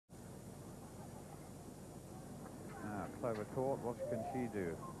Clova taught. What can she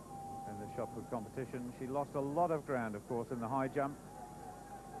do in the shot put competition? She lost a lot of ground, of course, in the high jump.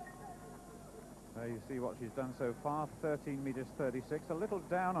 There you see what she's done so far, 13 meters 36, a little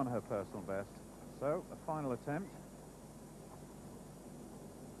down on her personal best. So, a final attempt.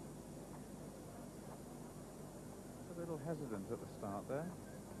 A little hesitant at the start there.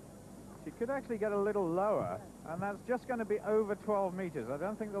 She could actually get a little lower, and that's just going to be over 12 meters. I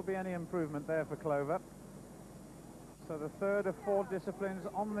don't think there'll be any improvement there for Clova. So the third of 4 disciplines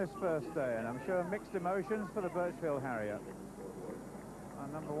on this first day, and I'm sure mixed emotions for the Birchfield Harrier. Our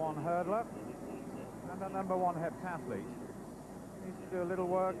 #1 hurdler and our #1 heptathlete. Needs to do a little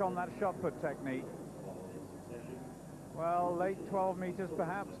work on that shot put technique. Well, late 12 meters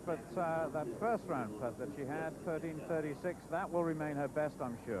perhaps, but that first round putt that she had, 13.36, that will remain her best,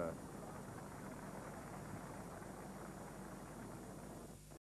 I'm sure.